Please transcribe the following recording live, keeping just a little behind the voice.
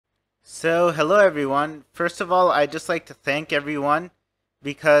So, hello everyone. First of all, I'd just like to thank everyone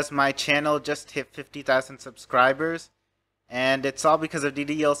because my channel just hit 50,000 subscribers, and it's all because of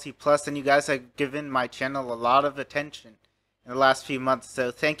DDLC Plus, and you guys have given my channel a lot of attention in the last few months,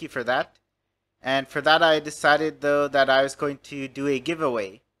 so thank you for that. And for that, I decided though that I was going to do a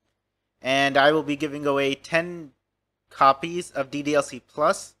giveaway, and I will be giving away 10 copies of DDLC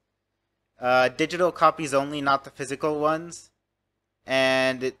Plus, digital copies only, not the physical ones,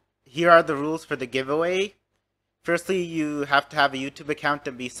 and here are the rules for the giveaway. Firstly, you have to have a YouTube account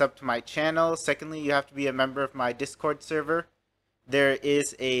and be subbed to my channel. Secondly, you have to be a member of my Discord server. There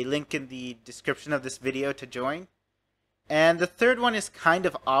is a link in the description of this video to join. And the third one is kind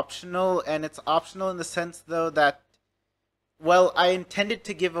of optional, and it's optional in the sense though that, well, I intended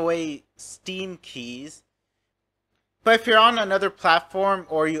to give away Steam keys, but if you're on another platform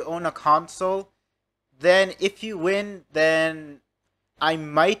or you own a console, then if you win, then I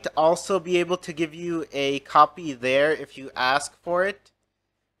might also be able to give you a copy there if you ask for it.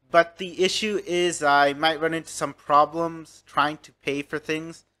 But the issue is I might run into some problems trying to pay for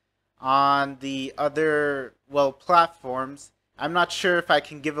things on the other, well, platforms. I'm not sure if I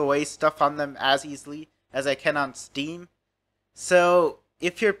can give away stuff on them as easily as I can on Steam. So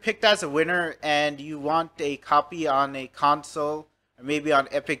if you're picked as a winner and you want a copy on a console or maybe on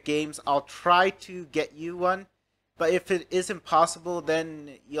Epic Games, I'll try to get you one. But if it is impossible,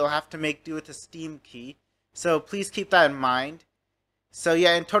 then you'll have to make do with a Steam key. So please keep that in mind. So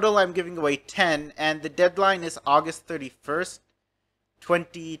yeah, in total I'm giving away 10, and the deadline is August 31st,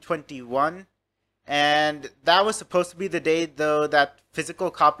 2021. And that was supposed to be the day, though, that physical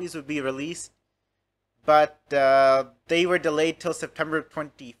copies would be released. But they were delayed till September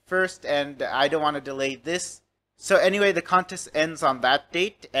 21st, and I don't want to delay this. So anyway, the contest ends on that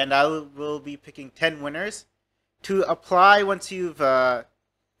date, and I will be picking 10 winners. To apply, once you've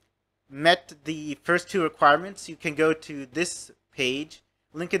met the first two requirements, you can go to this page,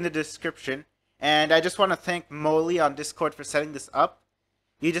 link in the description. And I just want to thank Molly on Discord for setting this up.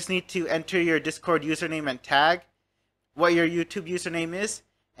 You just need to enter your Discord username and tag, what your YouTube username is,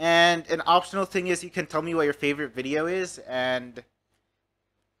 and an optional thing is you can tell me what your favorite video is. And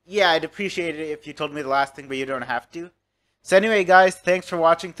yeah, I'd appreciate it if you told me the last thing, but you don't have to. So anyway, guys, thanks for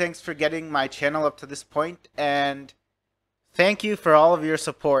watching, thanks for getting my channel up to this point, and thank you for all of your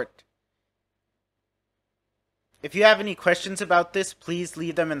support. If you have any questions about this, please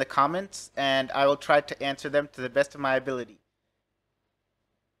leave them in the comments, and I will try to answer them to the best of my ability.